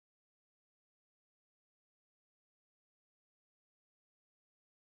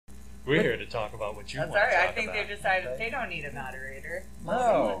We're here to talk about what you That's want all to right. talk I think about. they've decided they don't need a moderator.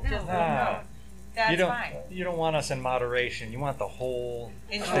 No. Just No. That's you don't, fine. You don't want us in moderation. You want the whole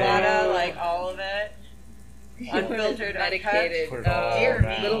Enchilada, thing. like all of it. Unfiltered, medicated, Put it all dear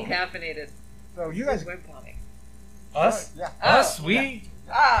down. me. little caffeinated. So you guys, Webcomic. Us? yeah. Us? Oh, We?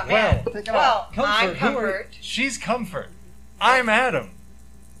 Ah, man. Take it Well, off. I'm Comfort. Who are- Comfort. She's Comfort. I'm Adam.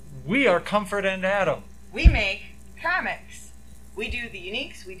 We are Comfort and Adam. We make comics. We do the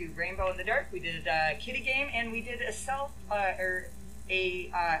uniques. We do Rainbow in the Dark. We did a kitty game, and we did a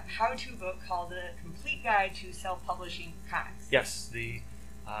how-to book called "The Complete Guide to Self-Publishing Comics." Yes, the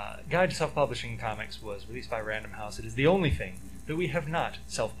Guide to Self-Publishing Comics was released by Random House. It is the only thing that we have not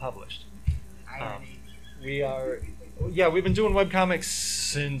self-published. We've been doing webcomics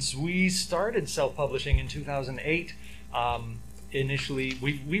since we started self-publishing in 2008. Initially,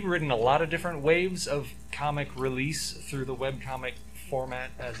 we've written a lot of different waves of comic release through the webcomic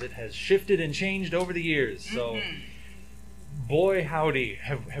format as it has shifted and changed over the years. So, boy howdy,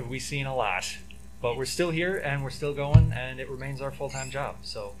 have we seen a lot. But we're still here and we're still going, and it remains our full-time job.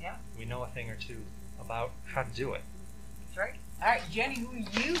 So Yeah. we know a thing or two about how to do it. That's right. All right, Jenny, who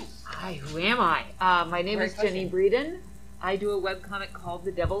are you? Hi, who am I? My name is Jennie Breeden. I do a webcomic called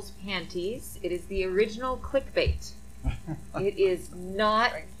The Devil's Panties. It is the original clickbait. It is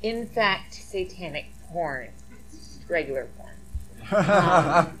not, in fact, satanic porn. It's regular porn.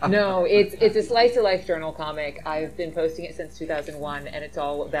 No, it's a slice of life journal comic. I've been posting it since 2001, and it's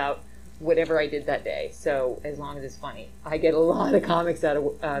all about whatever I did that day. So as long as it's funny, I get a lot of comics out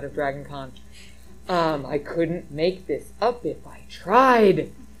of Dragon Con. I couldn't make this up if I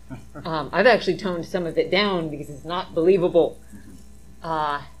tried. I've actually toned some of it down because it's not believable.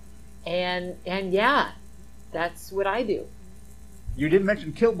 And yeah, that's what I do. You didn't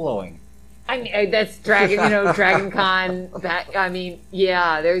mention kill blowing. I mean, that's Dragon Con. I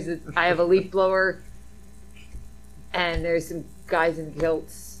have a leaf blower, and there's some guys in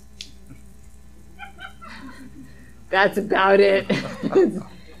kilts. That's about it.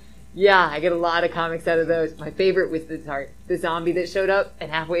 Yeah, I get a lot of comics out of those. My favorite was the zombie that showed up,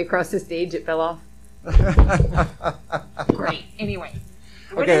 and halfway across the stage it fell off. Great. Anyway,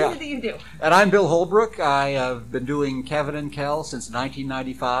 what is it that you do? And I'm Bill Holbrook. I have been doing Kevin and Kel since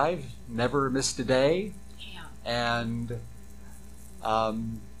 1995. Never missed a day. Yeah. And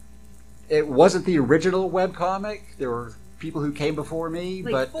it wasn't the original webcomic. There were people who came before me,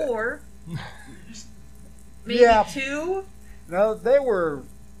 Like but 4, maybe Yeah. 2. no, they were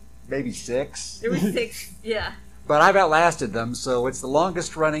maybe 6. There was 6. Yeah. But I've outlasted them, so it's the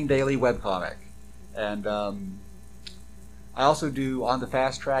longest running daily webcomic. And I also do On the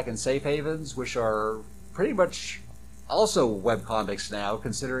Fast Track and Safe Havens, which are pretty much also webcomics now,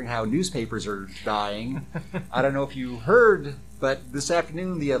 considering how newspapers are dying. I don't know if you heard, but this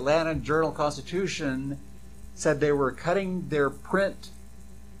afternoon the Atlanta Journal-Constitution said they were cutting their print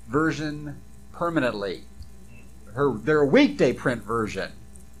version permanently. Their weekday print version.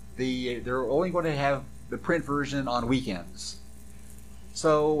 They're only going to have the print version on weekends.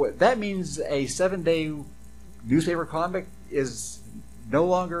 So that means a 7-day newspaper comic is no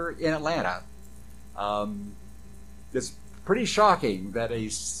longer in Atlanta. It's pretty shocking that a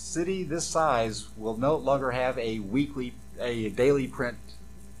city this size will no longer have a daily print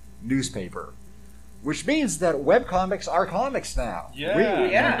newspaper, which means that webcomics are comics now.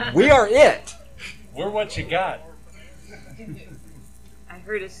 Yeah. We are it. We're what you got. I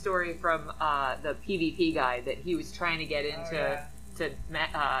heard a story from the PvP guy that he was trying to get into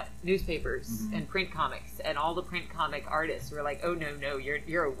newspapers and print comics, and all the print comic artists were like, "Oh no,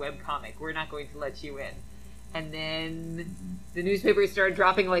 you're a web comic. We're not going to let you in." And then the newspapers started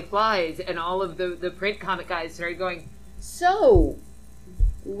dropping like flies, and all of the print comic guys started going, "So,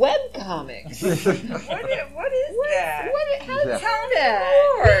 web comics? What is that? How Yeah. tell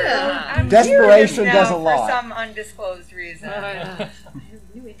that? Yeah. I'm Desperation curious does now a lot. for some undisclosed reason.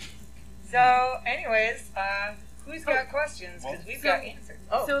 Knew it. So, anyways, who's got questions? Because we've got answers.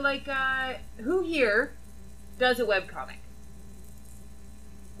 Oh, So, like, who here does a web comic?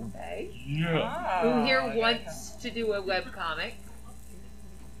 Okay. Yeah. Who here wants to do a web comic?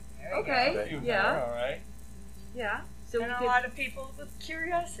 Okay. Yeah. All right. Yeah. So And we a could, lot of people with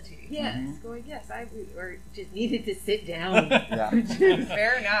curiosity. yes, Mhm. going yes. Or just needed to sit down. Yeah.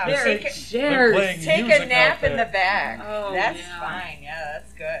 Fair enough. There are Take They're playing chairs. a music nap out in there. the back. Oh, That's yeah. fine. Yeah,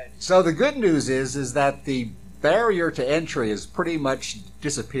 that's good. So the good news is that the barrier to entry has pretty much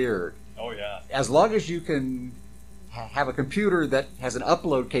disappeared. Oh yeah. As long as you can have a computer that has an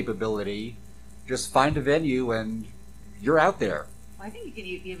upload capability, just find a venue and you're out there. I think you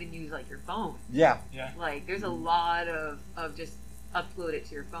can even use like your phone. Yeah. Yeah. Like there's a lot of just upload it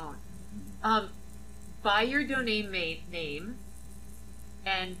to your phone. Buy your domain name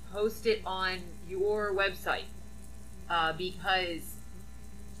and post it on your website, because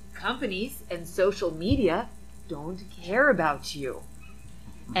companies and social media don't care about you,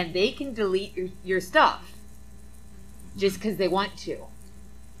 and they can delete your stuff just because they want to.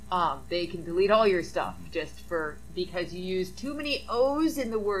 They can delete all your stuff because you use too many O's in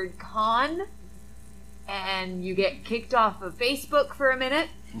the word con, and you get kicked off of Facebook for a minute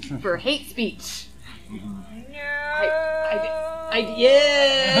for hate speech. Yeah.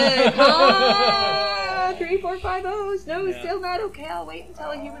 3, 4, 5 O's. No, still not okay. I'll wait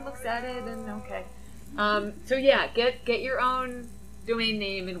until a human looks at it and okay. So yeah, get your own domain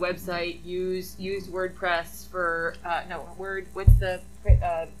name and website. Use WordPress for what's the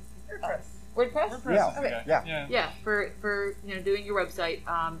WordPress. WordPress? Yeah. Okay. Yeah. For doing your website,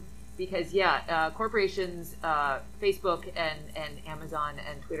 because corporations, Facebook and Amazon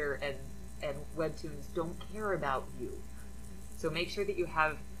and Twitter and Webtoons don't care about you. So make sure that you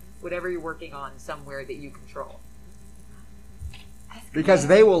have whatever you're working on somewhere that you control. Because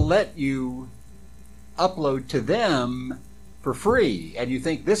they will let you upload to them for free, and you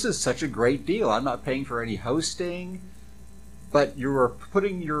think this is such a great deal. I'm not paying for any hosting, but you're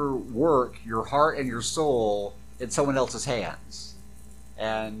putting your work, your heart and your soul in someone else's hands.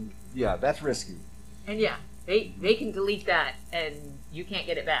 And yeah, that's risky. And yeah, they can delete that and you can't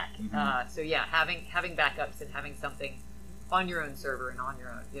get it back. So yeah, having backups and having something on your own server and on your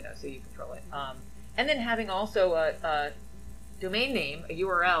own, so you control it. And then having also a domain name, a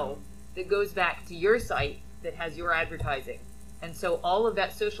URL that goes back to your site that has your advertising. And so all of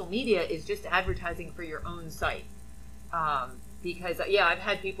that social media is just advertising for your own site. Because I've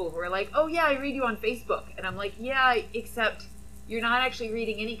had people who are like, oh yeah, I read you on Facebook. And I'm like, yeah, except you're not actually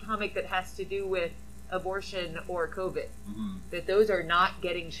reading any comic that has to do with abortion or COVID. That those are not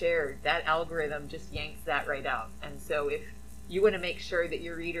getting shared. That algorithm just yanks that right out. And so if you want to make sure that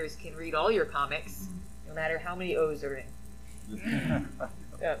your readers can read all your comics, no matter how many O's are in,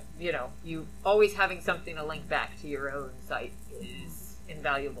 you always having something to link back to your own site is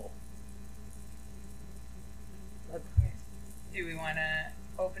invaluable. Do we want to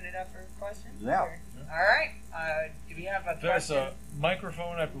open it up for questions? Yeah. Or? All right. Do we have a There's question? a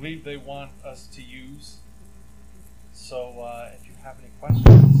microphone I believe they want us to use. So if you have any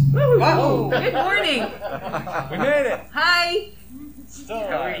questions. Whoa! Good morning. We made it. Hi. Still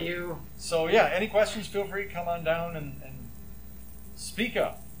How are you? So yeah, any questions, feel free to come on down and speak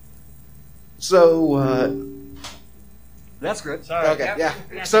up. So, That's good. Sorry. okay,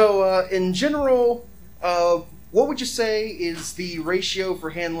 yeah. So, in general, what would you say is the ratio for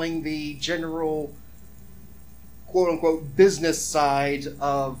handling the general, quote-unquote, business side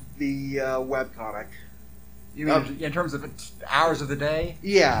of the webcomic? You mean in terms of hours of the day?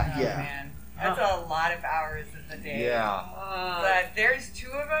 Yeah, Oh, yeah. man. That's a lot of hours of the day. Yeah. But there's two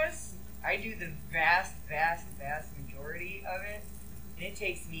of us. I do the vast majority of it. And it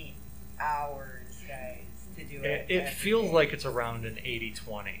takes me hours, guys, to do it. It feels like it's around an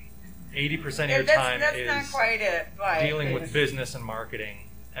 80-20. 80% of your time that's is not quite it, but dealing with business and marketing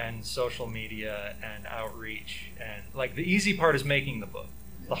and social media and outreach. And like the easy part is making the book.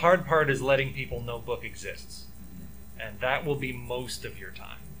 The hard part is letting people know book exists. And that will be most of your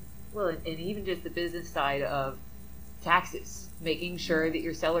time. Well, and even just the business side of taxes, making sure that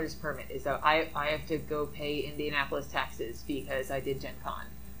your seller's permit is out. I have to go pay Indianapolis taxes because I did Gen Con.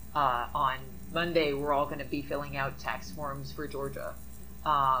 On Monday, we're all going to be filling out tax forms for Georgia.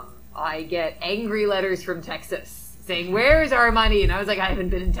 I get angry letters from Texas saying, "Where's our money?" And I was like, I haven't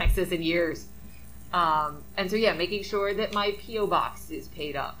been in Texas in years. And so, yeah, making sure that my PO box is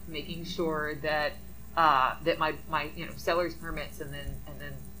paid up, making sure that that my seller's permits and then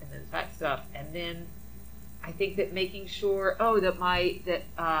that stuff, and then I think that making sure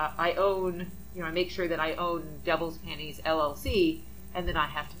I own, I make sure that I own Devil's Panties LLC, and then I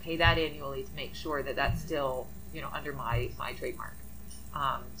have to pay that annually to make sure that that's still under my trademark.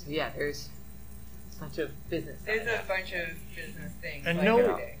 So yeah, there's a bunch of business. There's a bunch of business things. And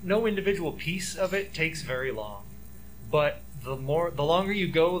like no individual piece of it takes very long. But the longer you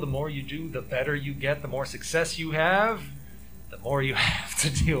go, the more you do, the better you get, the more success you have, the more you have to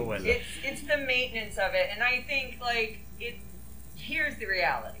deal with it. It's the maintenance of it, and I think here's the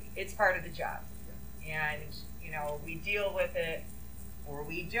reality. It's part of the job. And we deal with it or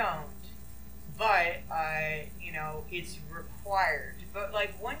we don't. But it's required. But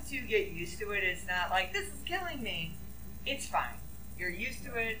once you get used to it, it's not like this is killing me. It's fine. You're used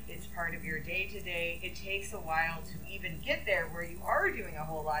to it. It's part of your day to day. It takes a while to even get there where you are doing a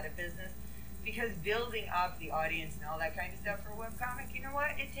whole lot of business. Because building up the audience and all that kind of stuff for a webcomic, you know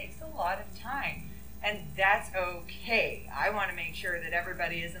what? It takes a lot of time. And that's okay. I want to make sure that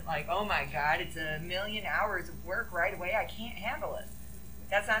everybody isn't like, oh my God, it's 1,000,000 hours of work right away. I can't handle it.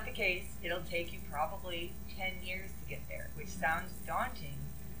 That's not the case. It'll take you probably 10 years to get there, which sounds daunting.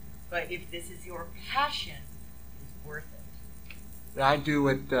 But if this is your passion, it's worth it. I do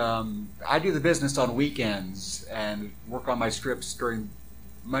it. I do the business on weekends and work on my strips during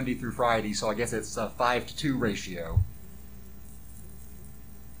Monday through Friday. So I guess it's a 5-to-2 ratio.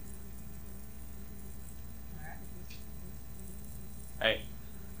 Hey,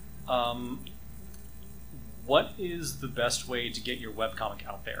 what is the best way to get your webcomic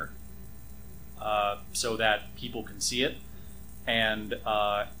out there so that people can see it? And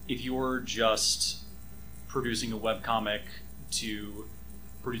if you're just producing a webcomic to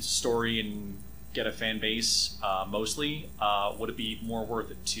produce a story and get a fan base mostly, would it be more worth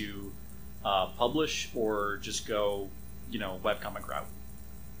it to publish or just go, webcomic route?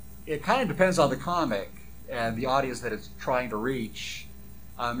 It kind of depends on the comic and the audience that it's trying to reach.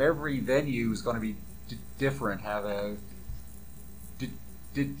 Every venue is going to be different, have a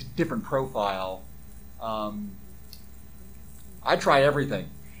different profile. I try everything.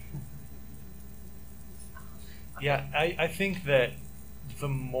 Yeah, I think that the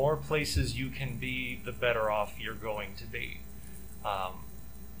more places you can be, the better off you're going to be.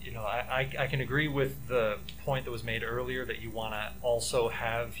 I can agree with the point that was made earlier that you want to also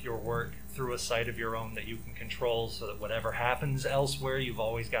have your work through a site of your own that you can control so that whatever happens elsewhere, you've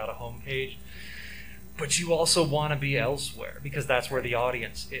always got a home page. But you also want to be elsewhere because that's where the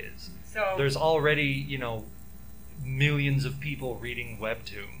audience is. So there's already, millions of people reading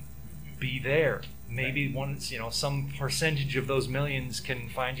Webtoon. Be there. Maybe once, some percentage of those millions can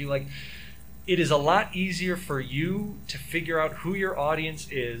find you. Like, it is a lot easier for you to figure out who your audience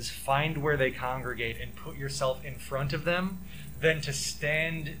is, find where they congregate, and put yourself in front of them than to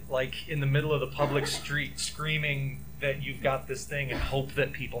stand like in the middle of the public street screaming that you've got this thing and hope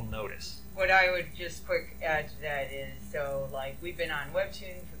that people notice. what I would just quick add to that is, so like we've been on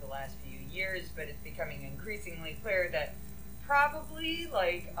Webtoon for the last few years, but it's becoming increasingly clear that probably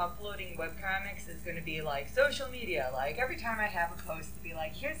like uploading webcomics is going to be like social media. Like every time I have a post to be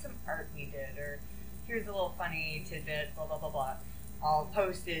like, here's some art we did, or here's a little funny tidbit, blah, blah, blah, blah. I'll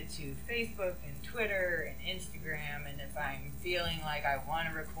post it to Facebook and Twitter and Instagram, and if I'm feeling like I want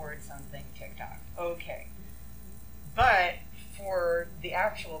to record something, TikTok. Okay. But for the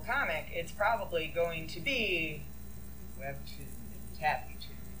actual comic, it's probably going to be Webtoon and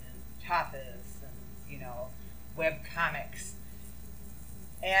Tappytoon and Tapas and, you know, webcomics.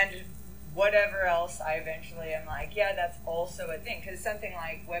 And whatever else I eventually am like, yeah, that's also a thing. Because something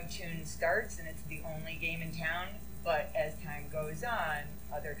like Webtoon starts and it's the only game in town, but as time goes on,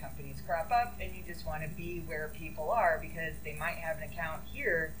 other companies crop up and you just want to be where people are because they might have an account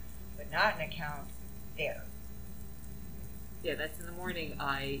here, but not an account there. Yeah, that's in the morning.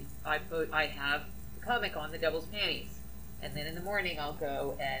 I have the comic on the Devil's Panties, and then in the morning I'll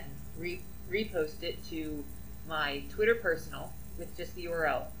go and repost it to my Twitter personal with just the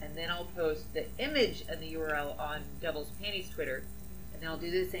URL, and then I'll post the image and the URL on Devil's Panties Twitter, and then I'll do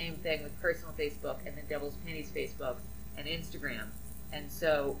the same thing with personal Facebook and then Devil's Panties Facebook and Instagram, and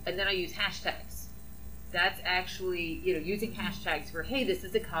then I use hashtags. That's actually, you know, using hashtags for, hey, this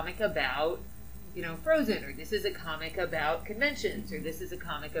is a comic about, you know, Frozen, or this is a comic about conventions, or this is a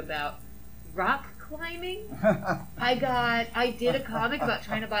comic about rock climbing. I did a comic about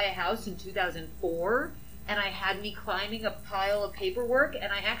trying to buy a house in 2004, and I had me climbing a pile of paperwork,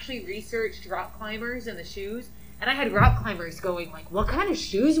 and I actually researched rock climbers and the shoes, and I had rock climbers going like, what kind of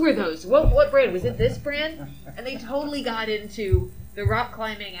shoes were those? What brand? Was it this brand? And they totally got into the rock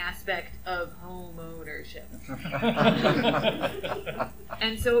climbing aspect of home ownership.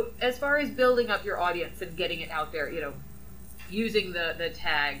 And so as far as building up your audience and getting it out there, you know, using the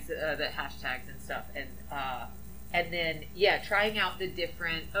tags, the hashtags and stuff, and then, yeah, trying out the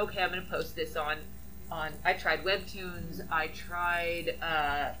different, okay, I'm going to post this on I tried Webtoons, I tried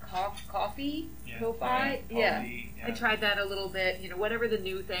Ko-fi. Yeah. I tried that a little bit, you know, whatever the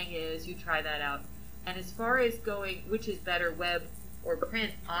new thing is, you try that out. And as far as going, which is better, web or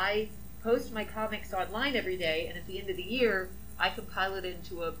print, I post my comics online every day, and at the end of the year, I compile it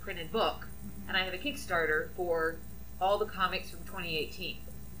into a printed book. And I have a Kickstarter for all the comics from 2018.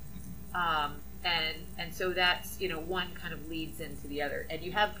 And so that's, you know, one kind of leads into the other. And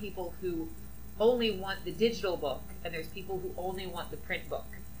you have people who only want the digital book, and there's people who only want the print book.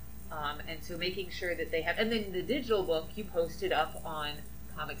 And so making sure that they have, and then the digital book, you post it up on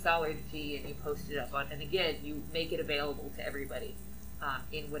Comixology, and you post it up on, and again, you make it available to everybody.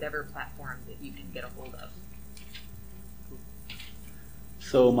 in whatever platform that you can get a hold of.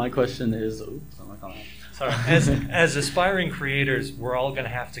 So my question is, Sorry, as aspiring creators, we're all going to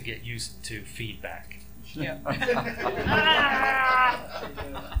have to get used to feedback. Yeah.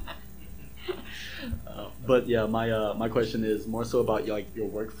 But yeah, my question is more so about your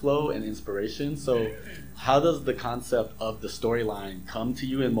workflow and inspiration. So, how does the concept of the storyline come to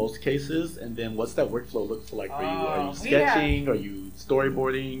you in most cases, and then what's that workflow look like for you? Are you sketching? Are you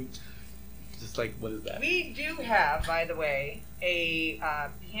storyboarding? Just like, what is that? We do have, by the way, a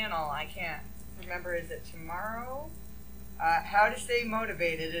panel. I can't remember. Is it tomorrow? How to Stay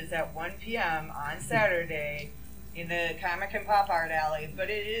Motivated is at 1 p.m. on Saturday in the Comic and Pop Art Alley, but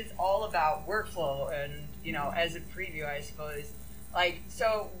it is all about workflow and, as a preview, I suppose.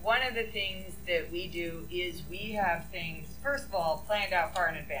 So one of the things that we do is we have things, first of all, planned out far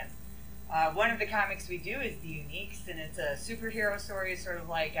in advance. One of the comics we do is The Uniques, and it's a superhero story, sort of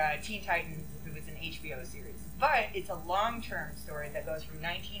like Teen Titans if it was an HBO series. But it's a long-term story that goes from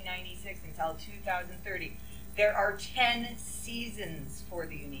 1996 until 2030. There are 10 seasons for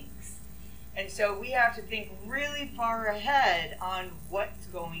The Uniques. And so we have to think really far ahead on what's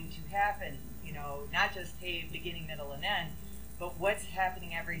going to happen, not just, hey, beginning, middle, and end, but what's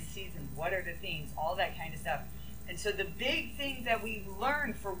happening every season, what are the themes, all that kind of stuff. And so the big thing that we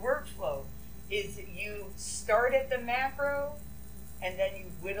learned for workflow is you start at the macro and then you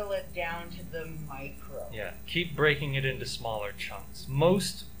whittle it down to the micro. Yeah, keep breaking it into smaller chunks.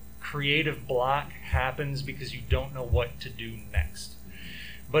 Most creative block happens because you don't know what to do next.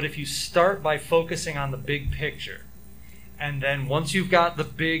 But if you start by focusing on the big picture, and then once you've got the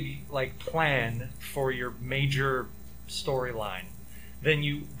big plan for your major storyline, then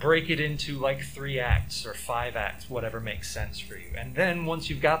you break it into 3 acts or 5 acts, whatever makes sense for you. And then once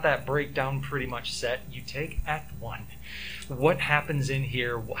you've got that breakdown pretty much set, you take Act 1. What happens in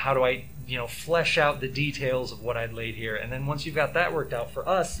here? How do I, flesh out the details of what I'd laid here? And then once you've got that worked out for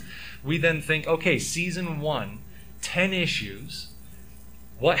us, we then think, okay, Season 1, 10 issues.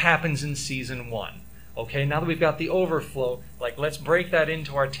 What happens in Season 1? Okay, now that we've got the overflow, let's break that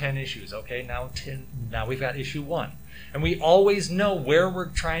into our 10 issues. Okay, now we've got issue 1. And we always know where we're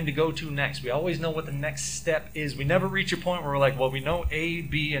trying to go to next. We always know what the next step is. We never reach a point where we're like, well, we know A,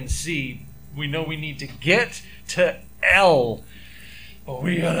 B, and C. We know we need to get to L. But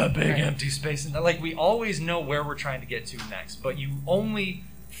we got a big empty space. And we always know where we're trying to get to next. But you only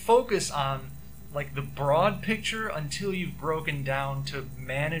focus on the broad picture until you've broken down to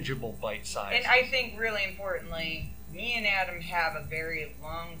manageable bite size. And I think really importantly, me and Adam have a very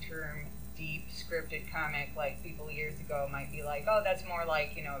long-term, deep scripted comic. People years ago might be like, oh, that's more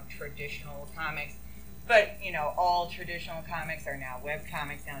traditional comics. But, all traditional comics are now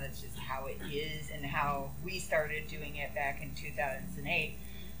webcomics. Now that's just how it is and how we started doing it back in 2008.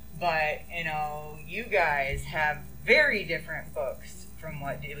 But, you guys have very different books from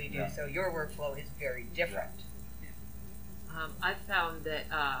what we do, so your workflow is very different. I've found that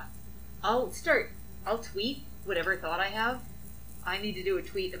I'll tweet whatever thought I have. I need to do a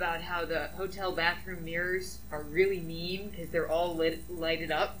tweet about how the hotel bathroom mirrors are really mean because they're all lighted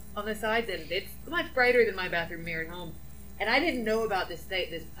up on the sides, and it's much brighter than my bathroom mirror at home. And I didn't know about this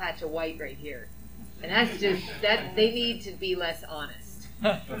patch of white right here, and that's just that they need to be less honest.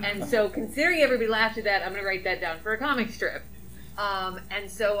 And so, considering everybody laughed at that, I'm going to write that down for a comic strip.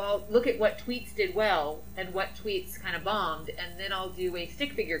 And so I'll look at what tweets did well and what tweets kind of bombed, and then I'll do a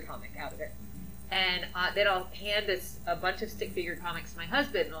stick figure comic out of it. And then I'll hand a bunch of stick figure comics to my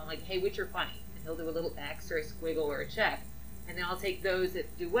husband, and I'm like, hey, which are funny? And he'll do a little X or a squiggle or a check. And then I'll take those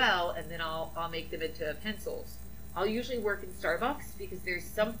that do well, and then I'll make them into pencils. I'll usually work in Starbucks because there's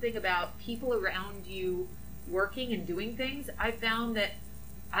something about people around you working and doing things. I found that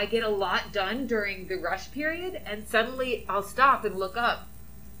I get a lot done during the rush period, and suddenly I'll stop and look up,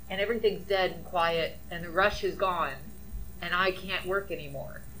 and everything's dead and quiet, and the rush is gone, and I can't work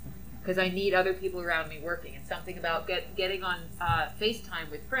anymore because I need other people around me working. And something about getting on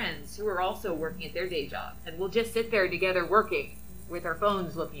FaceTime with friends who are also working at their day job, and we'll just sit there together working with our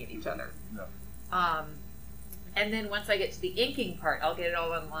phones looking at each other. No. And then once I get to the inking part, I'll get it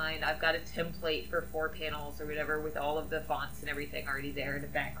all online. I've got a template for 4 panels or whatever with all of the fonts and everything already there in the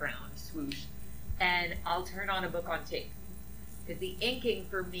background, swoosh. And I'll turn on a book on tape. Because the inking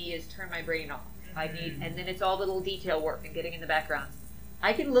for me is turn my brain off. And then it's all little detail work and getting in the backgrounds.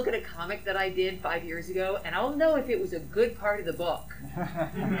 I can look at a comic that I did 5 years ago, and I'll know if it was a good part of the book.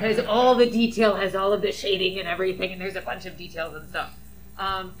 Because all the detail has all of the shading and everything, and there's a bunch of details and stuff.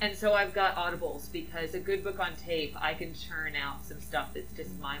 And so I've got audibles, because a good book on tape, I can churn out some stuff that's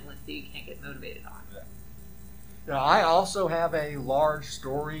just mindless that you can't get motivated on. I also have a large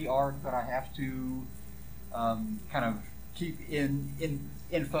story arc that I have to kind of keep in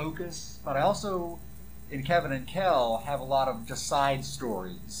focus, but I also, in Kevin and Kel, have a lot of just side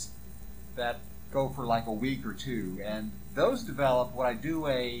stories that go for like a week or two, and those develop when I do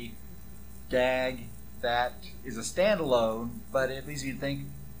a gag that is a standalone, but it leads you to think,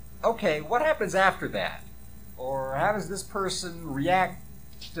 okay, what happens after that? Or how does this person react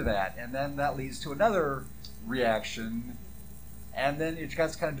to that? And then that leads to another reaction, and then it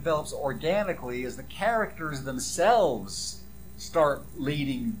just kind of develops organically as the characters themselves start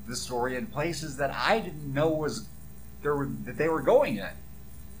leading the story in places that I didn't know that they were going in.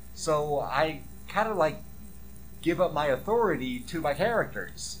 So I kind of like give up my authority to my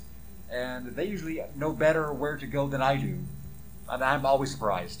characters, and they usually know better where to go than I do, and I'm always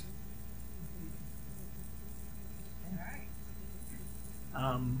surprised.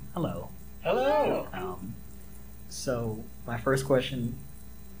 Hello. Hello. So my first question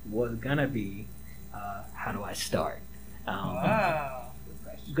was gonna be, how do I start? Wow.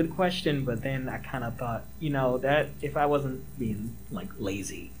 Good question, but then I kind of thought, that if I wasn't being like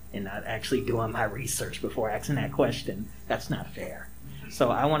lazy and not actually doing my research before asking that question, that's not fair. So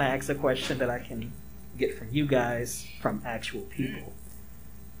I want to ask a question that I can get from you guys, from actual people.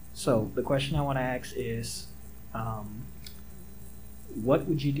 So the question I want to ask is, what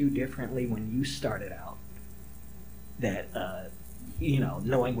would you do differently when you started out that,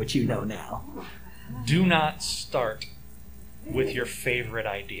 knowing what you know now? Do not start with your favorite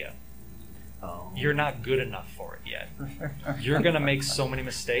idea. Oh. You're not good enough for it yet. You're going to make so many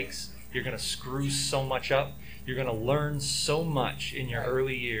mistakes. You're going to screw so much up. You're going to learn so much in your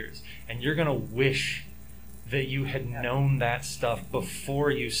early years. And you're going to wish that you had known that stuff before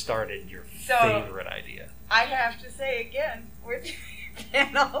you started your favorite idea. I have to say again, we're doing a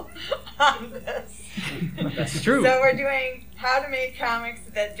panel on this. That's true. So we're doing how to make comics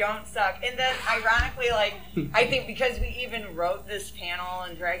that don't suck. And then ironically, I think because we even wrote this panel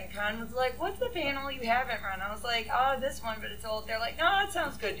and Dragon Con was like, what's the panel you haven't run? I was like, oh, this one, but it's old. They're like, no, it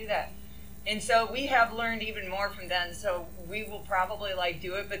sounds good, do that. And so we have learned even more from them. So we will probably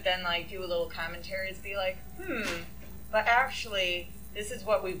do it, but then do a little commentaries, be like, but actually, this is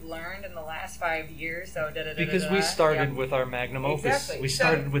what we've learned in the last 5 years. So because we started with our magnum opus. Exactly. We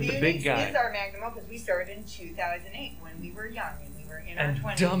started with the big guy. This is our magnum opus. We started in 2008 when we were young and we were in our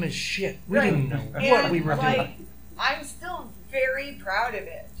 20s. Dumb as shit. We didn't know what and we were doing. I'm still very proud of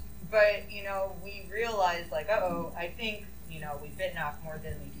it, but we realized I think we've bitten off more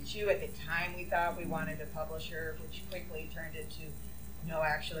than we can chew. At the time, we thought we wanted a publisher, which quickly turned into no,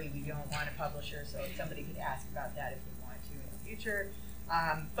 actually, we don't want a publisher. So somebody could ask about that if they want to in the future.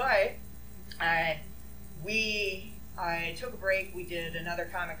 But we took a break. We did another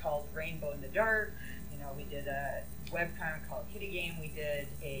comic called Rainbow in the Dark. We did a webcomic called Kitty Game. We did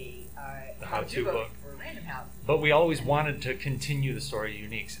a how-to book for Random House. But we always wanted to continue the story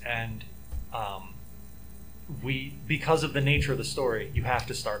uniques, and because of the nature of the story, you have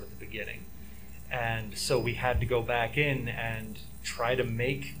to start at the beginning. And so we had to go back in and try to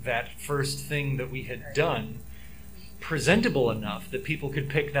make that first thing that we had done presentable enough that people could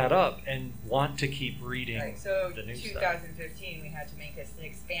pick that up and want to keep reading the new stuff. 2015, we had to make an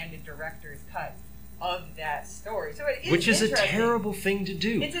expanded director's cut of that story. So it is Which is a terrible thing to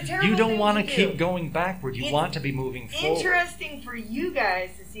do. It's a terrible You don't thing want to do. keep going backward. You want to be moving forward. Interesting for you guys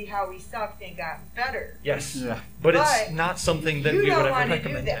to see how we sucked and got better. Yes. Yeah. But it's not something that you we would don't ever wanna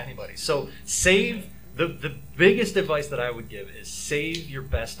recommend do to that. anybody. So save the biggest advice that I would give is save your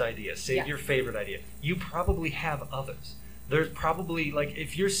best idea. Save your favorite idea. You probably have others. There's probably,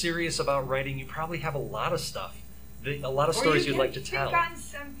 if you're serious about writing, you probably have a lot of stuff. A lot of stories you'd like to tell. Think on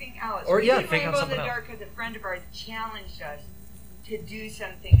something else. Or, we yeah, did think on Rainbow in something the else. Dark because a friend of ours challenged us to do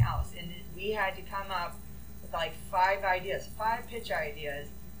something else. And we had to come up with 5 pitch ideas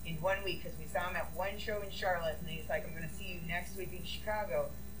in 1 week because we saw him at one show in Charlotte and he's like, I'm going to see you next week in Chicago.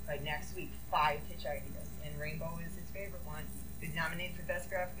 By next week, 5 pitch ideas. And Rainbow is his favorite one. He was nominated for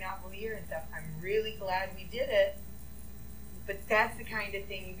Best Graphic Novel of the Year and stuff. I'm really glad we did it. But that's the kind of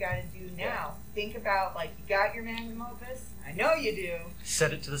thing you got to do now. Think about, you got your magnum opus. I know you do.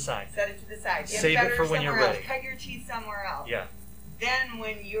 Set it to the side. Set it to the side. Get Save it better for when you're somewhere else. ready. Cut your teeth somewhere else. Yeah. Then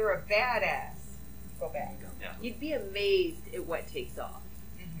when you're a badass, go back. Yeah. You'd be amazed at what takes off.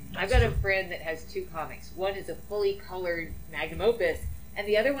 Mm-hmm. I've got a friend that has 2 comics. One is a fully colored magnum opus, and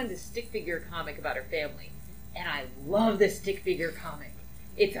the other one's a stick figure comic about her family. And I love the stick figure comic.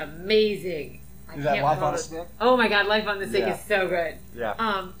 It's amazing. Is that Life on a Stick? Oh my god, Life on the Stick Yeah. is so good.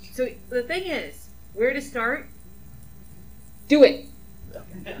 Yeah. So the thing is, where to start? Do it.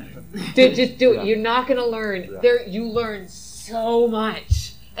 Just do it. Yeah. You're not going to learn. Yeah. You learn so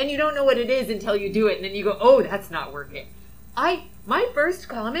much. And you don't know what it is until you do it. And then you go, oh, that's not working. My first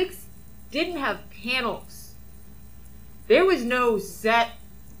comics didn't have panels. There was no set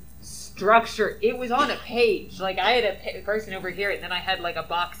structure. It was on a page. Like, I had a person over here, and then I had like a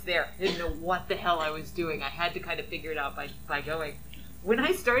box there. I didn't know what the hell I was doing. I had to kind of figure it out by going. When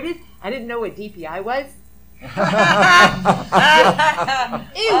I started, I didn't know what DPI was. It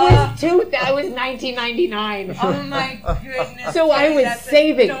was 1999. Oh my goodness. So I was that's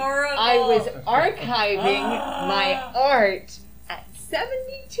saving. adorable. I was archiving my art at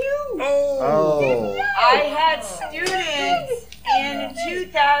 72. Oh. I had students in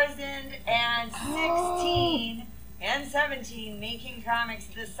 2016 and 17 making comics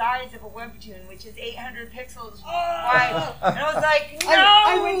the size of a webtoon, which is 800 pixels wide. And I was like, no!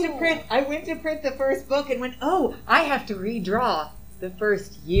 I went to print the first book and went, oh, I have to redraw the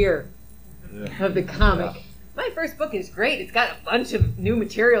first year of the comic. Yeah. My first book is great. It's got a bunch of new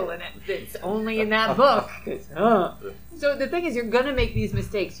material in it that's only in that book. So the thing is, you're going to make these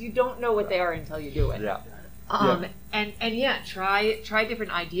mistakes. You don't know what they are until you do it. Yeah. And try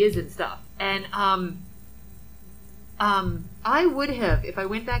different ideas and stuff. And I would have, if I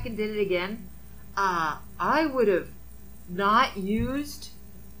went back and did it again, I would have not used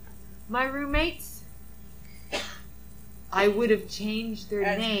my roommates. I would have changed their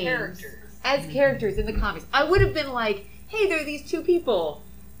As names characters. as characters in the comics. I would have been like, hey, there are these two people.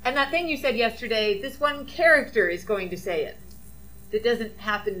 And that thing you said yesterday, this one character is going to say it. That doesn't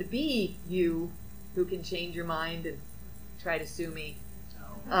happen to be you, who can change your mind and try to sue me.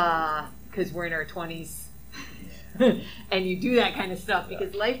 Because we're in our 20s. And you do that kind of stuff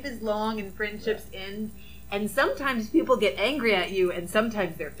because life is long and friendships end. And sometimes people get angry at you and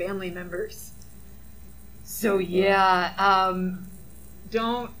sometimes they're family members. So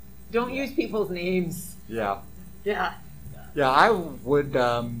don't use people's names. Yeah. Yeah. Yeah, I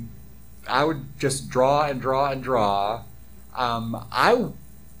would just draw and draw and draw. I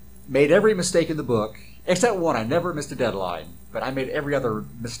made every mistake in the book, except one. I never missed a deadline, but I made every other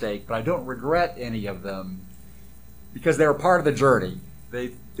mistake, but I don't regret any of them because they were part of the journey.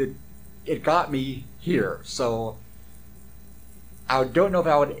 It got me here, so I don't know if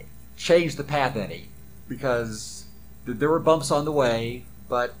I would change the path any, because there were bumps on the way,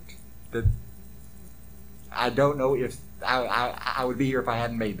 but I don't know if I would be here if I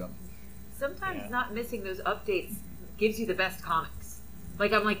hadn't made them. Sometimes not missing those updates gives you the best comics.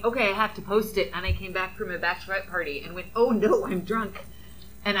 Like, I'm like, okay, I have to post it, and I came back from a bachelorette party and went, oh no, I'm drunk,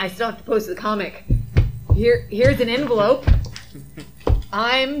 and I still have to post the comic. Here's an envelope.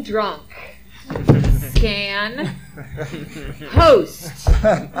 I'm drunk. Scan. Post.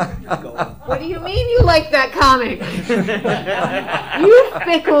 What do you mean you like that comic? You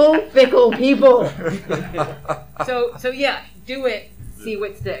fickle people. So yeah, do it. See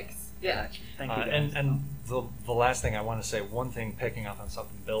what sticks. Yeah. Thank you. And the last thing I want to say, one thing picking up on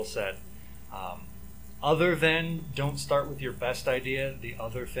something Bill said, other than don't start with your best idea, the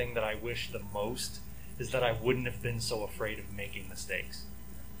other thing that I wish the most is that I wouldn't have been so afraid of making mistakes.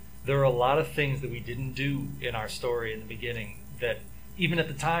 There are a lot of things that we didn't do in our story in the beginning that even at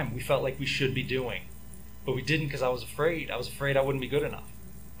the time we felt like we should be doing, but we didn't because I was afraid. I was afraid I wouldn't be good enough.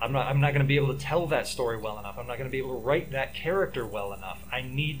 I'm not going to be able to tell that story well enough. I'm not going to be able to write that character well enough. I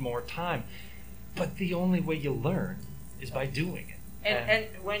need more time. But the only way you learn is by doing it. And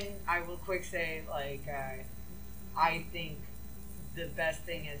when I will quick say, like, I think the best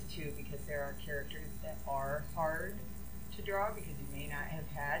thing is too, because there are characters that are hard to draw because you may not have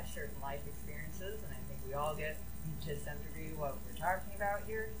had certain life experiences, and I think we all get to some degree what we're talking about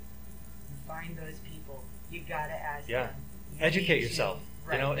here. You find those people, you gotta ask them. Educate yourself.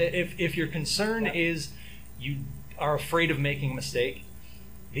 Right. You know, if your concern is you are afraid of making a mistake,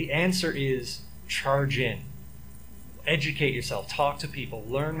 the answer is charge in. Educate yourself, talk to people,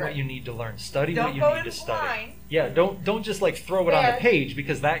 learn what you need to learn, study what you need to study. Blind. Yeah, don't just like throw it on the page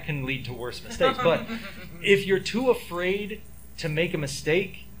because that can lead to worse mistakes. But if you're too afraid to make a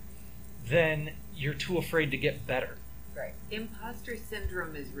mistake, then you're too afraid to get better. Right. Imposter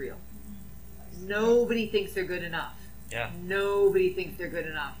syndrome is real. Nobody thinks they're good enough. Yeah. Nobody thinks they're good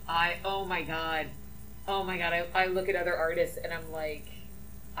enough. Oh my god. I look at other artists and I'm like,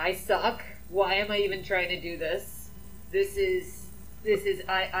 I suck. Why am I even trying to do this?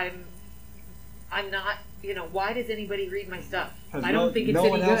 I'm not why does anybody read my stuff? 'Cause I don't think it's no any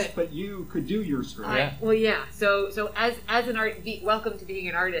one good. else but you could do your script. Yeah. Well, yeah. So as an welcome to being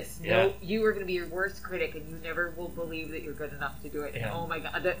an artist. Yeah. No, you are going to be your worst critic, and you never will believe that you're good enough to do it. Yeah. Oh my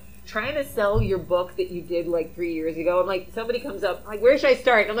God, trying to sell your book that you did like 3 years ago. I'm like, somebody comes up, like, where should I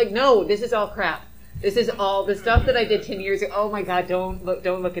start? I'm like, no, this is all crap. This is all the stuff that I did 10 years ago. Oh my God, don't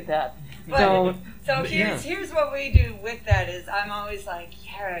look at that. But- Don't. So here's what we do with that is I'm always like,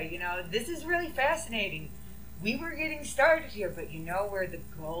 yeah, this is really fascinating. We were getting started here, but you know where the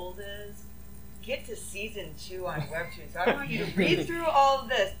gold is? Get to season 2 on Webtoon. So I want you to read through all of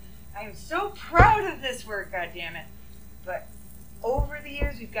this. I am so proud of this work, goddammit. But over the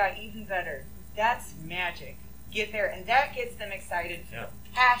years, we've got even better. That's magic. Get there, and that gets them excited for the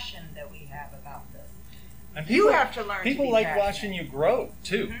passion that we have about this. And You have to learn. People to be like passionate. watching you grow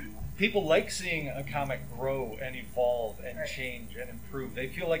too. Mhm. People like seeing a comic grow and evolve and Right. change and improve. They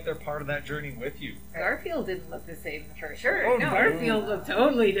feel like they're part of that journey with you. Garfield didn't look the same the first. Sure, Oh, no. Garfield looked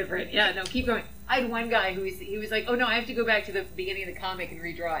totally different. Yeah, no, keep going. I had one guy he was like, oh no, I have to go back to the beginning of the comic and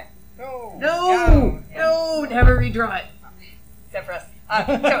redraw it. No. No, never redraw it. Except for us.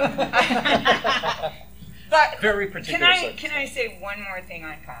 But Very particular. can I say one more thing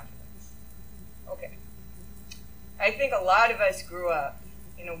on confidence? Okay. I think a lot of us grew up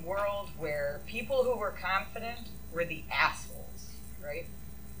in a world where people who were confident were the assholes, right?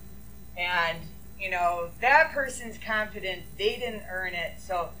 And, that person's confident, they didn't earn it,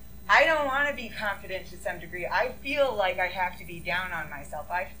 so I don't want to be confident to some degree. I feel like I have to be down on myself.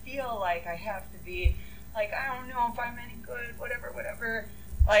 I feel like I have to be like, I don't know if I'm any good, whatever.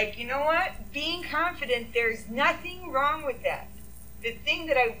 Like, you know what? Being confident, there's nothing wrong with that. The thing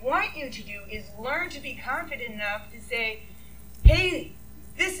that I want you to do is learn to be confident enough to say, hey,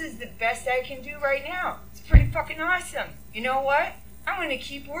 this is the best I can do right now. It's pretty fucking awesome. You know what? I'm going to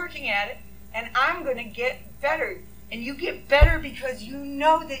keep working at it, and I'm going to get better. And you get better because you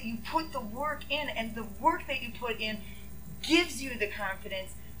know that you put the work in, and the work that you put in gives you the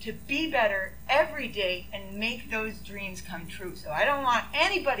confidence to be better every day and make those dreams come true. So I don't want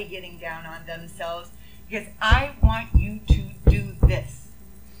anybody getting down on themselves because I want you to do this.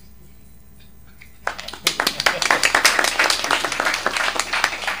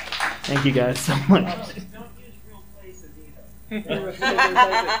 Thank you guys so much. Don't use real places either. There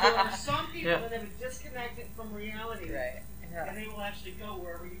are some people that have disconnected from reality, Right. and they will actually go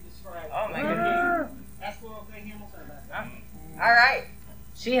wherever you describe. Oh my goodness. That's what O'Fay Hamilton about. All right.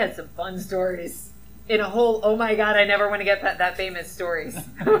 She had some fun stories. In a whole, oh my God, I never want to get that famous stories.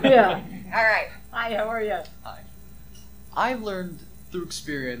 Yeah. All right. Hi, how are you? Hi. I've learned through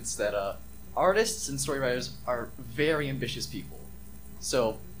experience that artists and story writers are very ambitious people.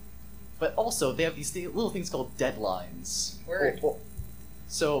 So, but also they have these little things called deadlines. Word.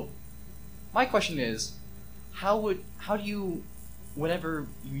 So, my question is, how do you, whenever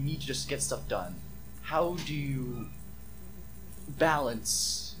you need to just get stuff done, how do you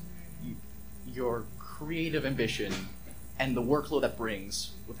balance your creative ambition and the workload that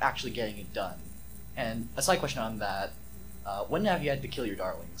brings with actually getting it done? And a side question on that, when have you had to kill your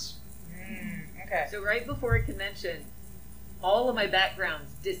darlings? Okay. So right before a convention, all of my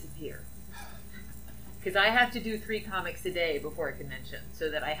backgrounds disappear. Because I have to do 3 comics a day before a convention so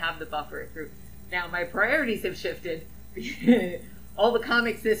that I have the buffer through. Now my priorities have shifted. All the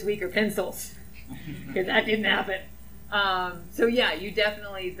comics this week are pencils. Because that didn't happen. So yeah, you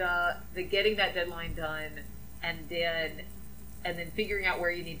definitely, the getting that deadline done and then figuring out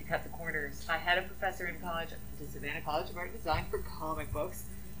where you need to cut the corners. I had a professor in college, at Savannah College of Art and Design, for comic books,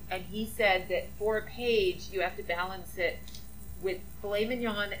 and he said that for a page you have to balance it with filet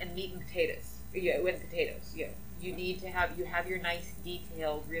mignon and meat and potatoes. Yeah, with potatoes. Yeah, you need to have your nice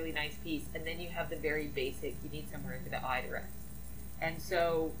detailed, really nice piece, and then you have the very basic. You need somewhere for the eye to rest. And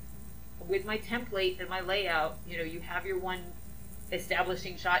so, with my template and my layout, you have your one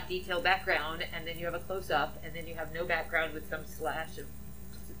establishing shot detail background, and then you have a close up, and then you have no background with some slash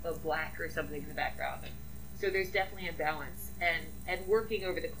of black or something in the background. So there's definitely a balance, and working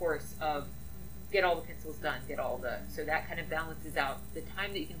over the course of get all the pencils done, so that kind of balances out the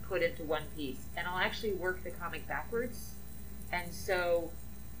time that you can put into one piece. And I'll actually work the comic backwards, and so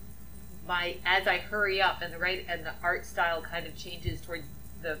as I hurry up and the art style kind of changes towards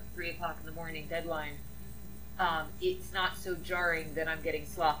the 3 o'clock in the morning deadline, it's not so jarring that I'm getting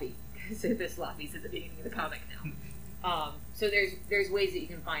sloppy, because the sloppy's at the beginning of the comic now. So there's ways that you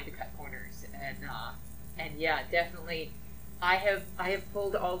can find to cut corners, and yeah, definitely, I have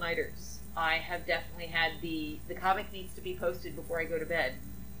pulled all-nighters. I have definitely had the comic needs to be posted before I go to bed.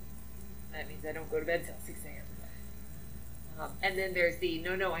 That means I don't go to bed till 6 a.m. And then there's the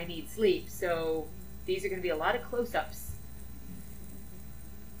no, I need sleep. So These are going to be a lot of close-ups.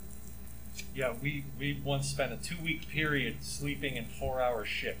 Yeah, we once spent a 2-week period sleeping in 4-hour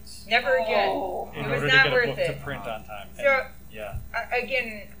shifts Never again. in It was order to not get a worth book it. to print on time. So, Yeah.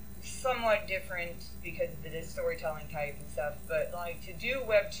 again, somewhat different because of the storytelling type and stuff, but like to do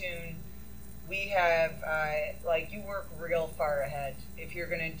webtoon, we have like you work real far ahead. If you're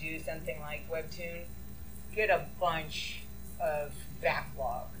going to do something like webtoon, get a bunch of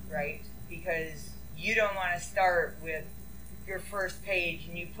backlog, right? Because you don't want to start with your first page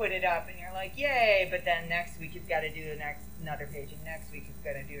and you put it up and you're like, yay, but then next week you've got to do another page, and next week you've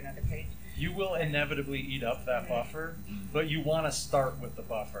got to do another page. You will inevitably eat up that buffer, but you want to start with the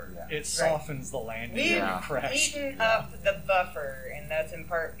buffer. Yeah. It softens the landing We've when you crash. eaten up the buffer, and that's in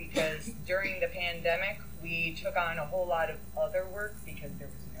part because during the pandemic, we took on a whole lot of other work because there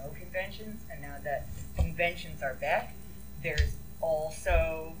was no conventions, and now that conventions are back, there's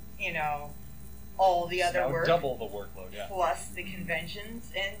also, all the other Now work. double the workload, yeah. Plus the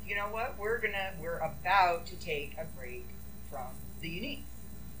conventions, and you know what? We're about to take a break from the unique.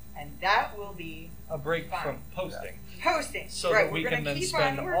 And that will be A break fine. from posting. Posting. So right, that we we're can gonna then keep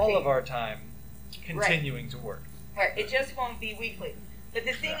spend on all of working. our time continuing to work. Right, it just won't be weekly. But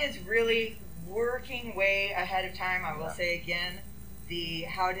the thing is really working way ahead of time. I will say again, the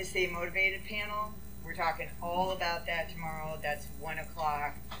How to Stay Motivated panel, we're talking all about that tomorrow. That's 1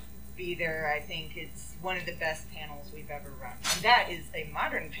 o'clock. Be there. I think it's one of the best panels we've ever run. And that is a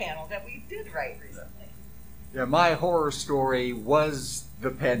modern panel that we did right recently. Yeah, my horror story was the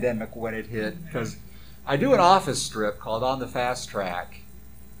pandemic when it hit, because I do an office strip called On the Fast Track,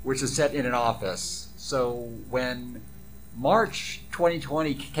 which is set in an office. So when March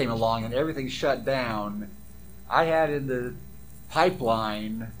 2020 came along and everything shut down, I had in the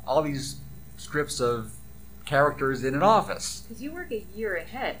pipeline all these strips of characters in an office. Because you work a year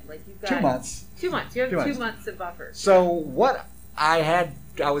ahead. Like you've got 2 months. 2 months. You have 2 2 months. months of buffer. So what I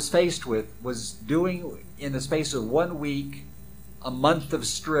was faced with was doing, in the space of 1 week, a month of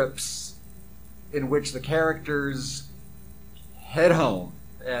strips in which the characters head home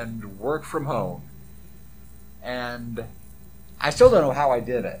and work from home. And I still don't know how I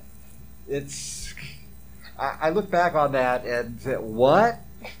did it. I look back on that and said, what?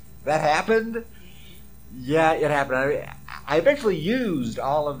 That happened? Yeah, it happened. I eventually used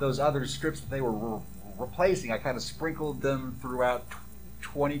all of those other strips that they were replacing. I kind of sprinkled them throughout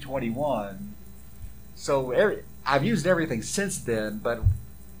 2021. So I've used everything since then, but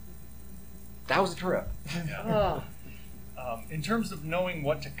that was a trip. Oh. In terms of knowing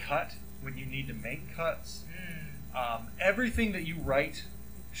what to cut when you need to make cuts, everything that you write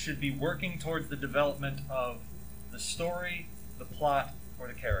should be working towards the development of the story, the plot, or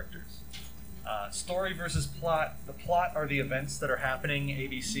the characters. Story versus plot. The plot are the events that are happening.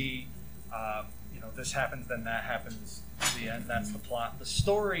 ABC, this happens, then that happens. The end. That's the plot. The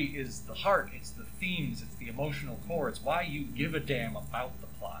story is the heart. It's the themes. It's the emotional core. It's why you give a damn about the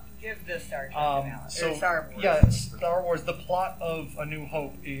plot. Give the Star Trek analogy. Or Star Wars. Yeah, Star Wars. The plot of A New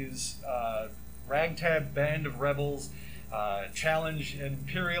Hope is ragtag band of rebels challenge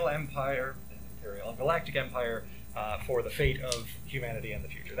galactic empire for the fate of humanity and the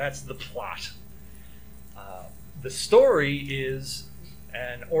future. That's the plot. The story is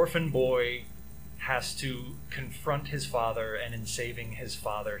an orphan boy has to confront his father, and in saving his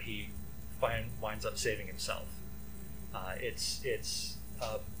father, he winds up saving himself. It's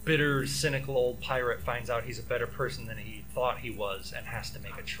a bitter, cynical old pirate finds out he's a better person than he thought he was and has to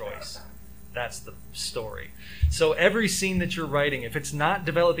make a choice. That's the story. So every scene that you're writing, if it's not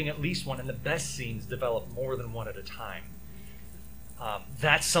developing at least one, and the best scenes develop more than one at a time,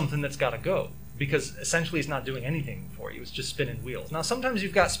 that's something that's got to go. Because essentially it's not doing anything for you. It's just spinning wheels. Now, sometimes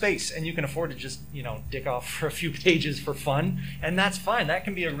you've got space and you can afford to just, dick off for a few pages for fun, and that's fine. That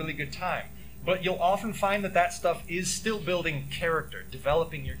can be a really good time. But you'll often find that stuff is still building character,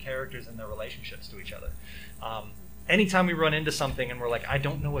 developing your characters and their relationships to each other. Anytime we run into something and we're like, I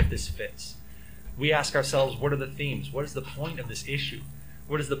don't know if this fits, we ask ourselves, what are the themes? What is the point of this issue?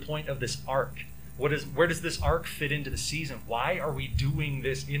 What is the point of this arc? Where does this arc fit into the season? Why are we doing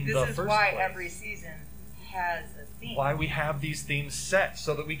this in the first place? This is why every season has a theme. Why we have these themes set,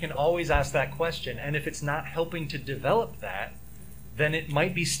 so that we can always ask that question. And if it's not helping to develop that, then it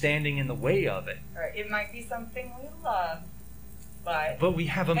might be standing in the way of it. Right. It might be something we love, but we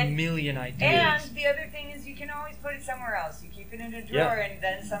have a million ideas. And the other thing is you can always put it somewhere else. You keep it in a drawer, and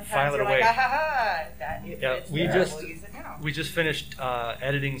then sometimes File it you're away. like, that it's we there. just We'll use it now. we just finished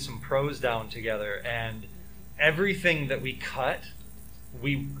editing some prose down together, and everything that we cut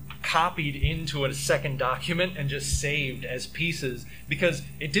we copied into a second document and just saved as pieces because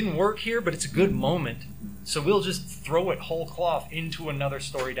it didn't work here, but it's a good moment. So we'll just throw it whole cloth into another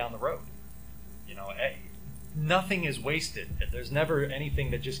story down the road. You know, nothing is wasted. There's never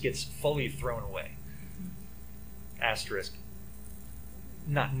anything that just gets fully thrown away. Asterisk.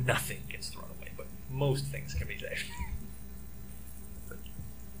 Not nothing gets thrown away, but most things can be saved.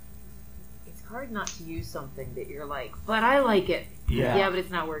 It's hard not to use something that you're like, but I like it. Yeah. But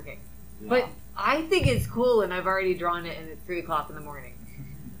it's not working. Yeah. But I think it's cool, and I've already drawn it, and it's 3 o'clock in the morning.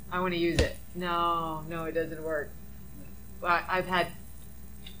 I want to use it. No, it doesn't work. I've had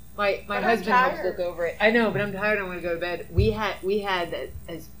my husband helps look over it. I know, but I'm tired. I want to go to bed. We had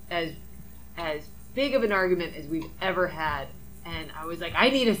as big of an argument as we've ever had, and I was like, I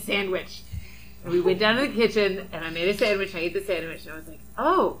need a sandwich. And we went down to the kitchen, and I made a sandwich. I ate the sandwich, and I was like,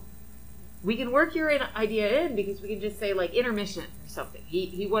 oh, we can work your idea in because we can just say like intermission or something.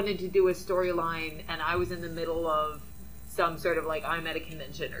 He wanted to do a storyline, and I was in the middle of some sort of like I'm at a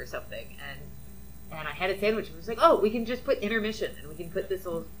convention or something, and I had a sandwich, and I was like, oh, we can just put intermission, and we can put this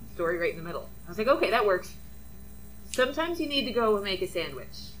little story right in the middle. I was like, okay, that works. Sometimes you need to go and make a sandwich.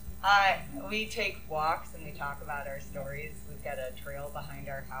 We take walks and we talk about our stories. We've got a trail behind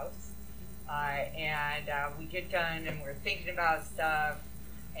our house, and we get done and we're thinking about stuff.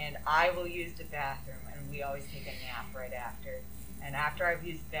 And I will use the bathroom, and we always take a nap right after. And after I've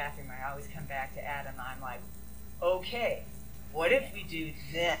used the bathroom, I always come back to Adam. And I'm like, okay, what if we do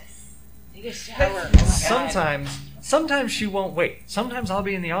this? Take a shower. Sometimes she won't wait. Sometimes I'll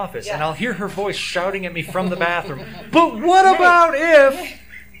be in the office and I'll hear her voice shouting at me from the bathroom. But what about if?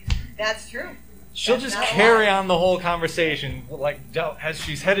 That's true. She'll just carry on the whole conversation. Like as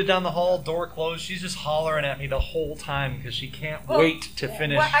she's headed down the hall, door closed, she's just hollering at me the whole time because she can't wait to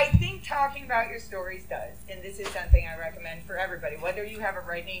finish. What I think talking about your stories does, and this is something I recommend for everybody, whether you have a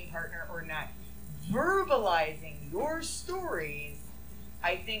writing partner or not, verbalizing your stories,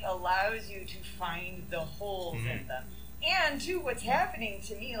 I think allows you to find the holes in them. And too, what's happening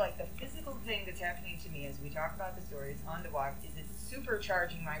to me, like the physical thing that's happening to me as we talk about the stories on the walk, is it's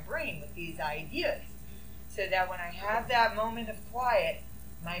supercharging my brain with these ideas. So that when I have that moment of quiet,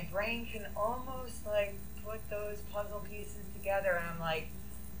 my brain can almost like put those puzzle pieces together, and I'm like,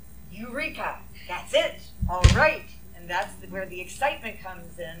 eureka, that's it, all right. And that's where the excitement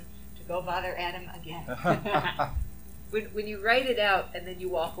comes in to go bother Adam again. When you write it out and then you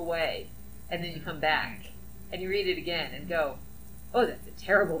walk away and then you come back and you read it again and go, oh, that's a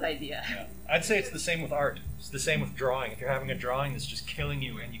terrible idea. Yeah. I'd say it's the same with art. It's the same with drawing. If you're having a drawing that's just killing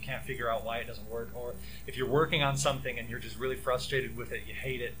you and you can't figure out why it doesn't work, or if you're working on something and you're just really frustrated with it, you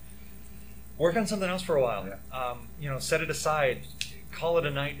hate it, work on something else for a while. Yeah. Set it aside. Call it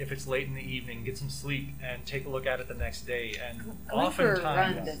a night if it's late in the evening. Get some sleep and take a look at it the next day. And going for a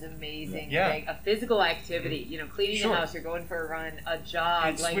run oftentimes, is amazing. Yeah. Like a physical activity, cleaning the house or going for a run, a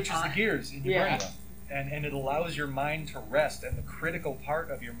jog. It switches the gears in your brain. Yeah. And it allows your mind to rest, and the critical part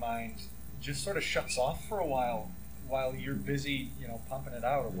of your mind just sort of shuts off for a while you're busy, pumping it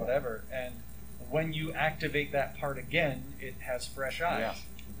out or whatever. And when you activate that part again, it has fresh eyes. Yeah.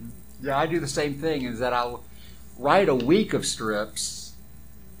 Yeah, I do the same thing, is that I'll write a week of strips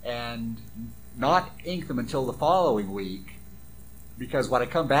and not ink them until the following week, because when I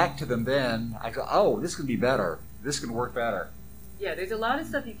come back to them then, I go, oh, this can be better. This can work better. Yeah, there's a lot of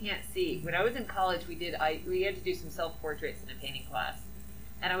stuff you can't see. When I was in college, we had to do some self-portraits in a painting class.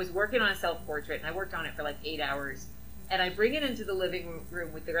 And I was working on a self-portrait, and I worked on it for like 8 hours. And I bring it into the living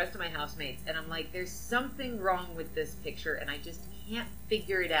room with the rest of my housemates, and I'm like, there's something wrong with this picture, and I just can't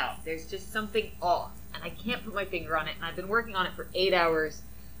figure it out. There's just something off, and I can't put my finger on it. And I've been working on it for 8 hours,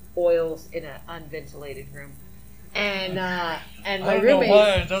 oils in an unventilated room. And my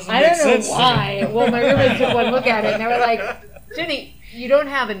roommates, I don't know why. Well, my roommates took one look at it, and they were like, Jennie, you don't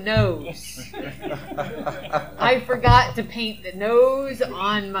have a nose. I forgot to paint the nose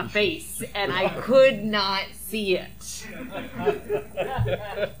on my face, and I could not see it.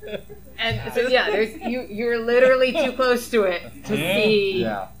 And so, yeah, you're literally too close to it to see.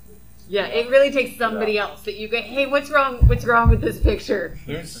 Yeah. Yeah, it really takes somebody else that you go, hey, what's wrong with this picture?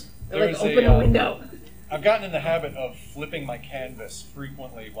 There's open a window. I've gotten in the habit of flipping my canvas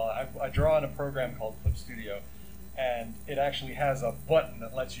frequently. I draw in a program called Flip Studio, and it actually has a button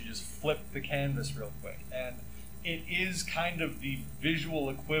that lets you just flip the canvas real quick. And it is kind of the visual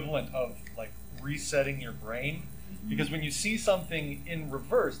equivalent of like resetting your brain, because when you see something in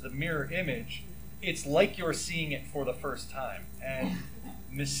reverse, the mirror image, it's like you're seeing it for the first time. And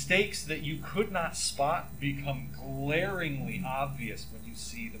mistakes that you could not spot become glaringly obvious when you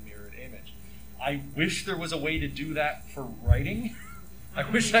see the mirrored image. I wish there was a way to do that for writing, I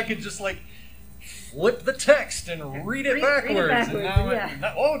wish I could just like flip the text and read it backwards. And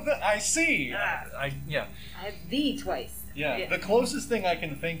now I see. I have the twice. Yeah, the closest thing I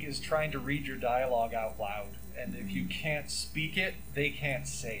can think is trying to read your dialogue out loud. And if you can't speak it, they can't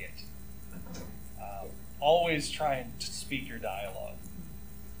say it. Always try and speak your dialogue.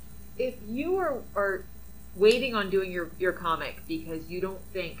 If you are waiting on doing your comic because you don't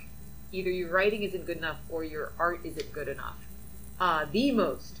think either your writing isn't good enough or your art isn't good enough, the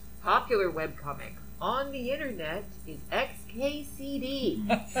most popular webcomic on the internet is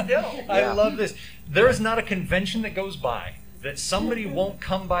XKCD. Still, I love this. There is not a convention that goes by that somebody won't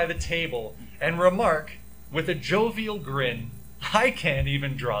come by the table and remark with a jovial grin, "I can't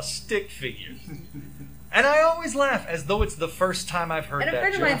even draw stick figures." And I always laugh as though it's the first time I've heard that And a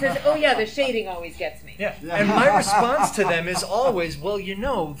friend joke. of mine says, "Oh yeah, the shading always gets me." Yeah. And my response to them is always, well, you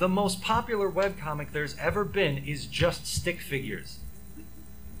know, the most popular webcomic there's ever been is just stick figures.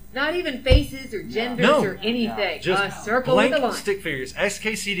 Not even faces or genders or anything. Just a circle blank with a line. stick figures.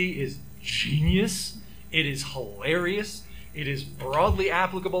 XKCD is genius. It is hilarious. It is broadly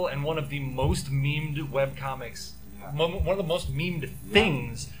applicable and one of the most memed webcomics. One of the most memed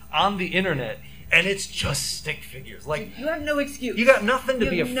things on the internet. And it's just stick figures. Like, you have no excuse. You got nothing to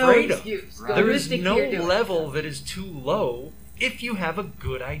be afraid of. Right. There is no level that is too low if you have a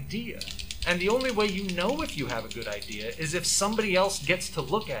good idea. And the only way you know if you have a good idea is if somebody else gets to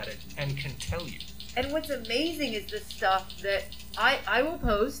look at it and can tell you. And what's amazing is the stuff that I will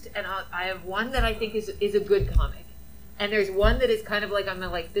post, and I have one that I think is a good comic. And there's one that is kind of like, I'm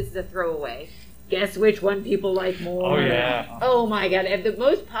like, this is a throwaway. Guess which one people like more? Oh, yeah. Oh, my God. And the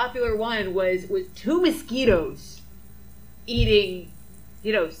most popular one was two mosquitoes eating,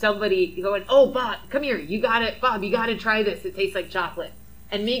 somebody going, "Oh, Bob, come here. Bob, you got to try this. It tastes like chocolate."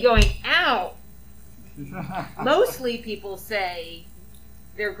 And me going, "Ow." Mostly people say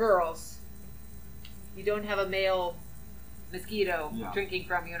they're girls. You don't have a male mosquito drinking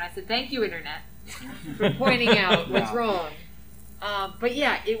from you. And I said, "Thank you, Internet, for pointing out what's wrong." But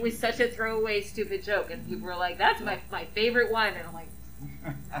yeah, it was such a throwaway, stupid joke, and people were like, "That's my favorite one," and I'm like,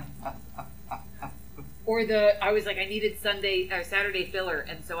 I was like, I needed Saturday filler,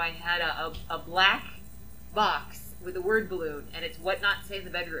 and so I had a black box with a word balloon, and it's what not to say in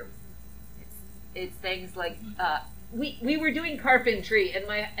the bedroom. It's things like we were doing carpentry, and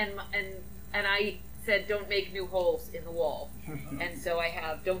I said, "Don't make new holes in the wall," and so I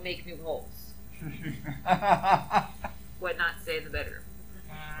have "Don't make new holes." What not to say in the bedroom.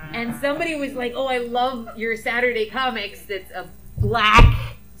 And somebody was like, "Oh, I love your Saturday comics that's a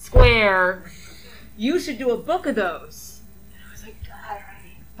black square. You should do a book of those." And I was like, "God,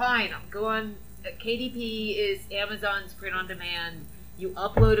 fine, I'll go on." KDP is Amazon's print on demand. You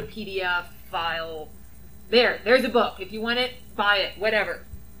upload a PDF file. There's a book. If you want it, buy it, whatever.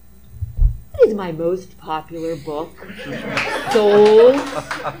 It is my most popular book. Sold.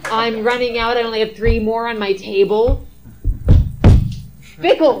 I'm running out. I only have 3 more on my table.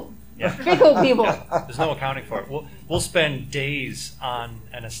 Fickle. Yeah. Fickle people. There's no accounting for it. We'll spend days on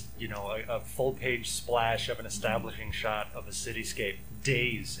a full page splash of an establishing shot of a cityscape.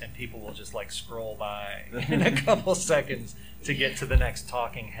 Days, and people will just like scroll by in a couple seconds to get to the next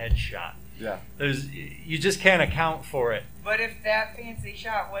talking head shot. Yeah. You just can't account for it. But if that fancy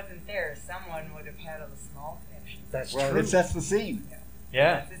shot wasn't there, someone would have had a small fish. That's Well, true. it sets the scene.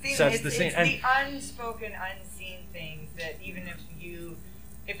 Yeah, Sets the scene. It's And the unspoken, unseen things that even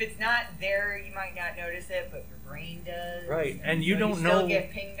if it's not there, you might not notice it, but your brain does. right, and you so don't you know. still get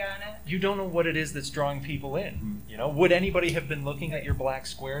pinged on it. You don't know what it is that's drawing people in. Would anybody have been looking at your black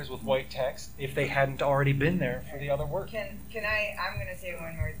squares with white text if they hadn't already been there for the other work? Can I? I'm going to say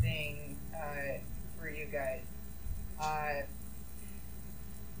one more thing for you guys.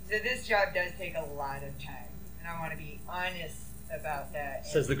 So this job does take a lot of time, and I want to be honest about that.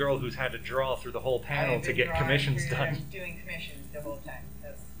 Says the girl who's had to draw through the whole panel I've to been get drawing commissions through done. them, doing commissions the whole time.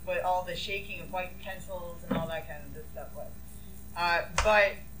 That's what all the shaking of white pencils and all that kind of stuff was.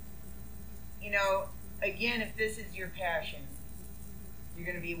 But again, if this is your passion, you're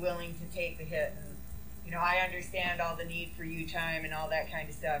going to be willing to take the hit. And I understand all the need for you time and all that kind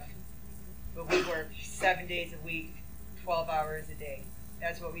of stuff. But we work 7 days a week, 12 hours a day.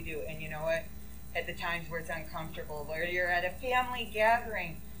 That's what we do. And you know what? At the times where it's uncomfortable, where you're at a family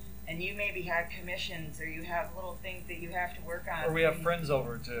gathering and you maybe have commissions or you have little things that you have to work on. Or we have friends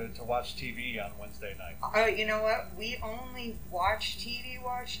over to watch TV on Wednesday night. You know what? We only watch TV.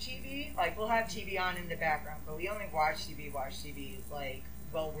 Like, we'll have TV on in the background, but we only watch TV like,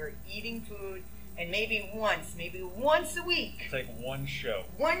 well, we're eating food, and maybe once a week. Take one show.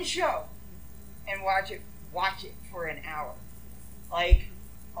 And watch it for an hour. like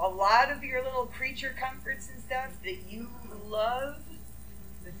a lot of your little creature comforts and stuff that you love,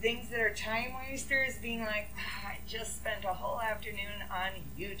 the things that are time wasters, being like, I just spent a whole afternoon on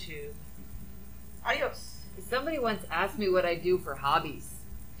YouTube. Adios. Somebody once asked me what I do for hobbies.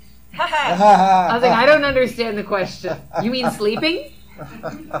 Haha. I was like, I don't understand the question. You mean sleeping?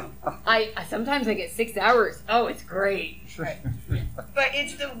 I sometimes I get 6 hours. Oh, it's great. Right. But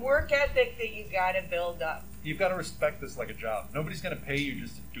it's the work ethic that you got to build up. You've got to respect this like a job. Nobody's going to pay you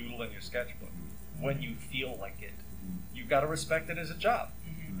just to doodle in your sketchbook when you feel like it. You've got to respect it as a job.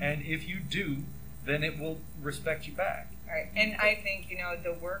 And if you do, then it will respect you back. Right. And I think,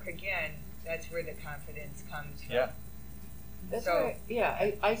 the work, again, that's where the confidence comes from. Yeah. That's So- right.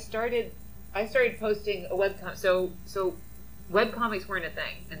 Yeah, I started posting a webcomic. So webcomics weren't a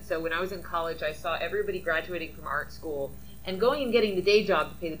thing, and so when I was in college, I saw everybody graduating from art school and going and getting the day job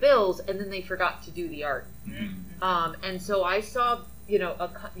to pay the bills, and then they forgot to do the art. And so I saw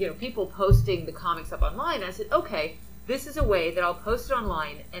people posting the comics up online. I said, okay, this is a way that I'll post it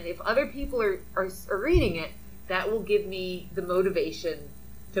online, and if other people are reading it, that will give me the motivation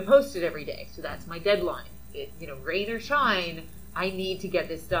to post it every day. So that's my deadline. Rain or shine, I need to get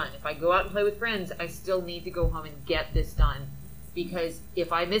this done. If I go out and play with friends, I still need to go home and get this done, because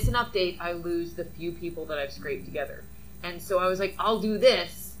if I miss an update, I lose the few people that I've scraped together. And so I was like, I'll do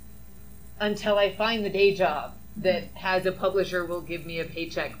this until I find the day job that has a publisher will give me a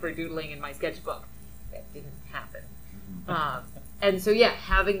paycheck for doodling in my sketchbook. That didn't happen. And so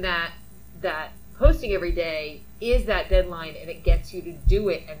having that posting every day is that deadline, and it gets you to do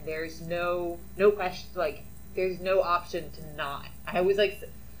it, and there's no question, like there's no option to not. I was like,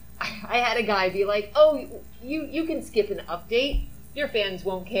 I had a guy be like, oh, you can skip an update, your fans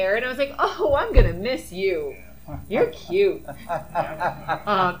won't care, and I was like, oh, I'm gonna miss you. You're cute.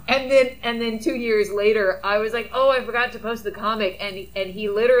 And then 2 years later, I was like, oh, I forgot to post the comic, and he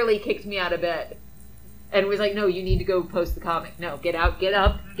literally kicked me out of bed. And was like, no, you need to go post the comic. No, get up, get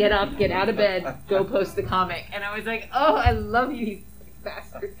out of bed, go post the comic. And I was like, oh, I love you, you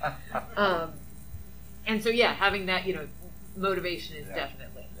bastard. And so, having that, motivation is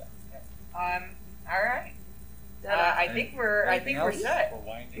definitely. All right. I think we're set.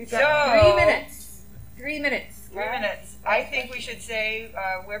 We've So- got 3 minutes. 3 minutes. 3 minutes. I think we should say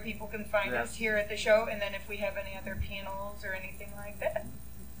where people can find us here at the show, and then if we have any other panels or anything like that.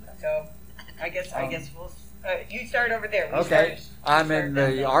 So, I guess we'll. You start over there. Okay, I'm in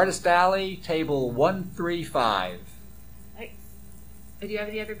the Artist Alley, table 135. Do you have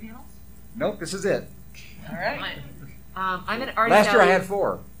any other panels? Nope, this is it. All right. I'm at Artist Alley. Last year I had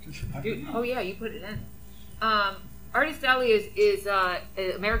 4. Oh yeah, you put it in. Artist Alley is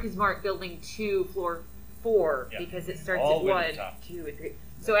America's Mart Building 2, floor 4, because it starts All at the way 1, to the top. 2, and 3.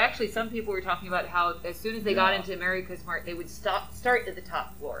 So actually, some people were talking about how as soon as they got into America's Mart, they would start at the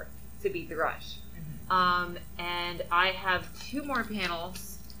top floor to beat the rush. And I have 2 more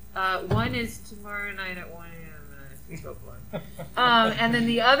panels. One is tomorrow night at 1 a.m. And then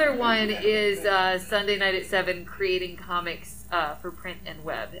the other one is Sunday night at 7, creating comics for print and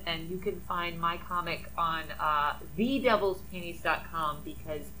web. And you can find my comic on thedevilspanties.com,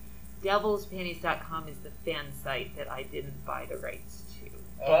 because devilspanties.com is the fan site that I didn't buy the rights to.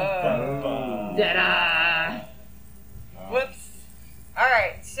 Ta-da! Whoops. All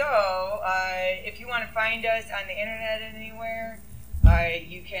right. So, if you want to find us on the internet anywhere,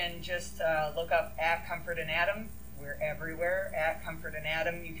 you can just look up at Comfort and Adam. We're everywhere at Comfort and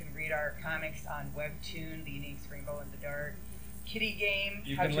Adam. You can read our comics on Webtoon, The Unique Rainbow in the Dark, Kitty Game.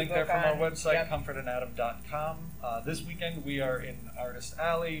 You can link there from our website, comfortandadam.com. This weekend we are in Artist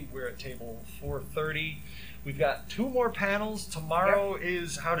Alley. We're at table 430. We've got 2 more panels. Tomorrow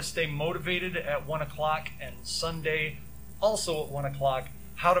is how to stay motivated at 1 o'clock, and Sunday also at 1 o'clock,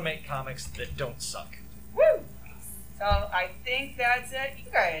 how to make comics that don't suck. Woo! So I think that's it.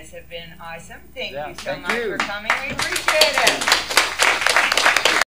 You guys have been awesome. Thank you so much for coming. We appreciate it.